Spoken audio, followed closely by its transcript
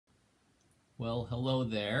Well, hello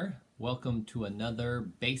there. Welcome to another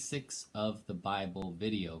Basics of the Bible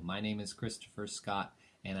video. My name is Christopher Scott,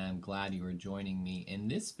 and I'm glad you are joining me. In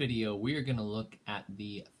this video, we are going to look at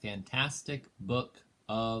the fantastic book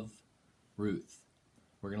of Ruth.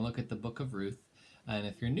 We're going to look at the book of Ruth. And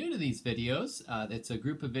if you're new to these videos, it's a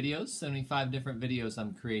group of videos, 75 different videos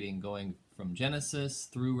I'm creating going from Genesis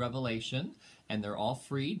through Revelation, and they're all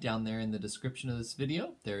free down there in the description of this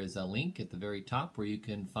video. There is a link at the very top where you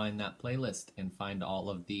can find that playlist and find all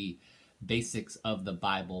of the Basics of the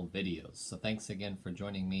Bible videos. So thanks again for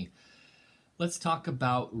joining me. Let's talk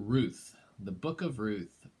about Ruth, the book of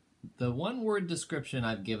Ruth. The one-word description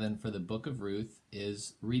I've given for the book of Ruth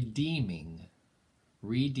is redeeming.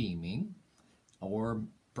 Redeeming. Or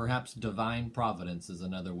perhaps divine providence is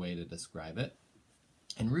another way to describe it.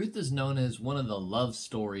 And Ruth is known as one of the love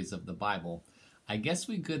stories of the Bible. I guess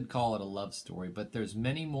we could call it a love story, but there's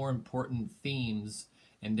many more important themes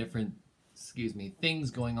and different,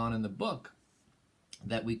 things going on in the book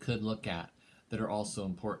that we could look at that are also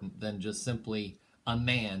important than just simply a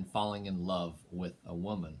man falling in love with a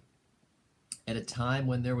woman. At a time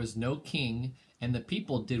when there was no king and the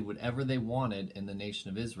people did whatever they wanted in the nation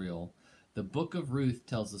of Israel, the book of Ruth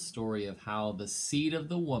tells the story of how the seed of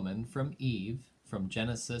the woman from Eve, from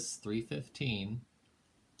Genesis 3:15,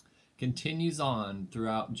 continues on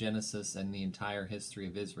throughout Genesis and the entire history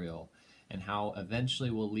of Israel, and how eventually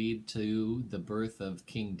will lead to the birth of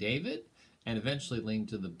King David and eventually lead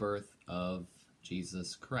to the birth of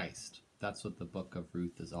Jesus Christ. That's what the book of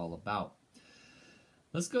Ruth is all about.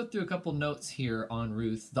 Let's go through a couple notes here on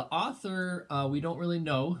Ruth. The author, we don't really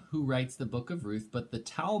know who writes the book of Ruth, but the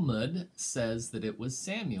Talmud says that it was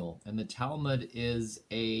Samuel. And the Talmud is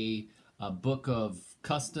a book of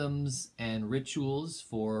customs and rituals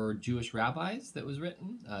for Jewish rabbis that was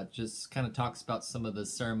written. Just kind of talks about some of the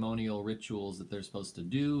ceremonial rituals that they're supposed to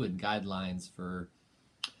do and guidelines for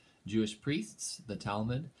Jewish priests, the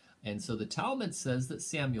Talmud. And so the Talmud says that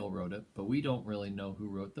Samuel wrote it, but we don't really know who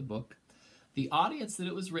wrote the book. The audience that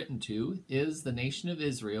it was written to is the nation of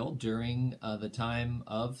Israel during the time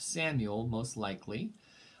of Samuel, most likely,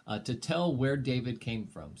 to tell where David came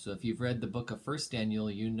from. So if you've read the book of 1 Samuel,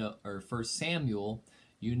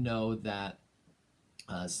 you know that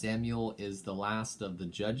Samuel is the last of the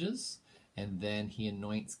judges, and then he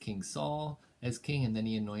anoints King Saul as king, and then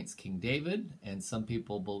he anoints King David. And some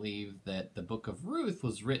people believe that the book of Ruth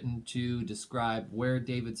was written to describe where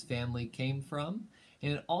David's family came from.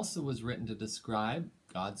 And it also was written to describe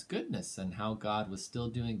God's goodness and how God was still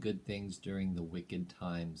doing good things during the wicked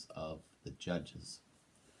times of the judges.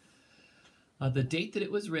 The date that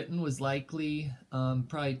it was written was likely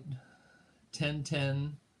probably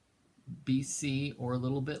 1010 BC or a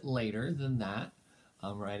little bit later than that,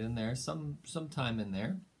 right in there, some time in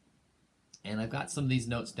there. And I've got some of these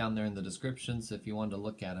notes down there in the description, so if you want to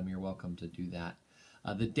look at them, you're welcome to do that.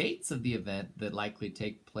 The dates of the event that likely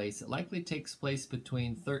take place, it likely takes place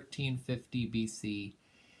between 1350 BC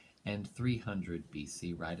and 300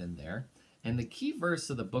 BC, right in there. And the key verse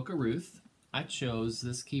of the book of Ruth, I chose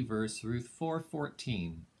this key verse, Ruth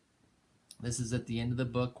 4:14. This is at the end of the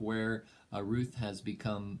book where Ruth has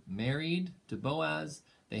become married to Boaz.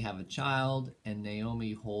 They have a child, and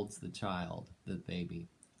Naomi holds the child, the baby,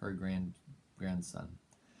 her grandson.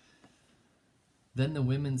 Then the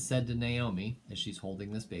women said to Naomi, as she's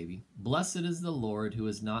holding this baby, "Blessed is the Lord who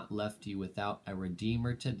has not left you without a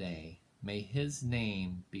redeemer today. May his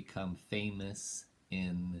name become famous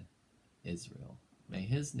in Israel." May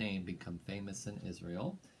his name become famous in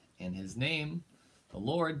Israel. And his name, the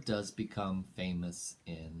Lord, does become famous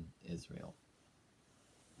in Israel.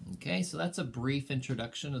 Okay, so that's a brief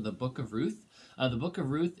introduction of the book of Ruth. The book of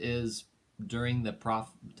Ruth is during the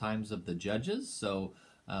times of the judges, so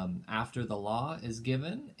after the law is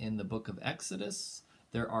given in the book of Exodus,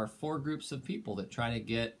 there are 4 groups of people that try to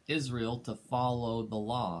get Israel to follow the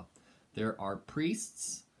law. There are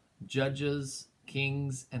priests, judges,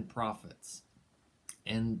 kings, and prophets.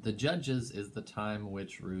 And the judges is the time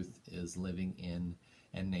which Ruth is living in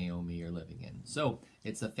and Naomi are living in. So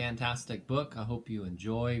it's a fantastic book. I hope you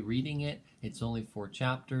enjoy reading it. It's only 4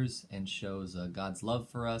 chapters and shows God's love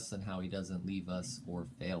for us and how he doesn't leave us or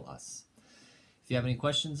fail us. If you have any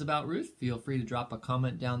questions about Ruth, feel free to drop a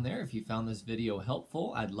comment down there. If you found this video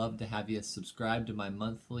helpful, I'd love to have you subscribe to my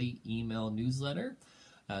monthly email newsletter.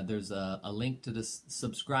 There's a link to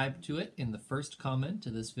subscribe to it in the first comment to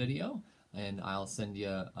this video, and I'll send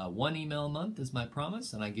you 1 email a month is my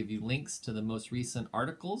promise, and I give you links to the most recent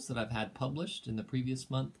articles that I've had published in the previous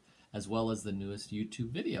month, as well as the newest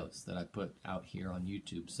YouTube videos that I put out here on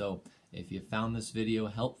YouTube. So if you found this video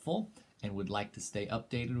helpful and would like to stay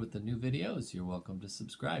updated with the new videos, you're welcome to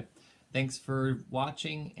subscribe. Thanks for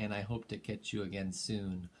watching, and I hope to catch you again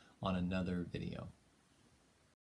soon on another video.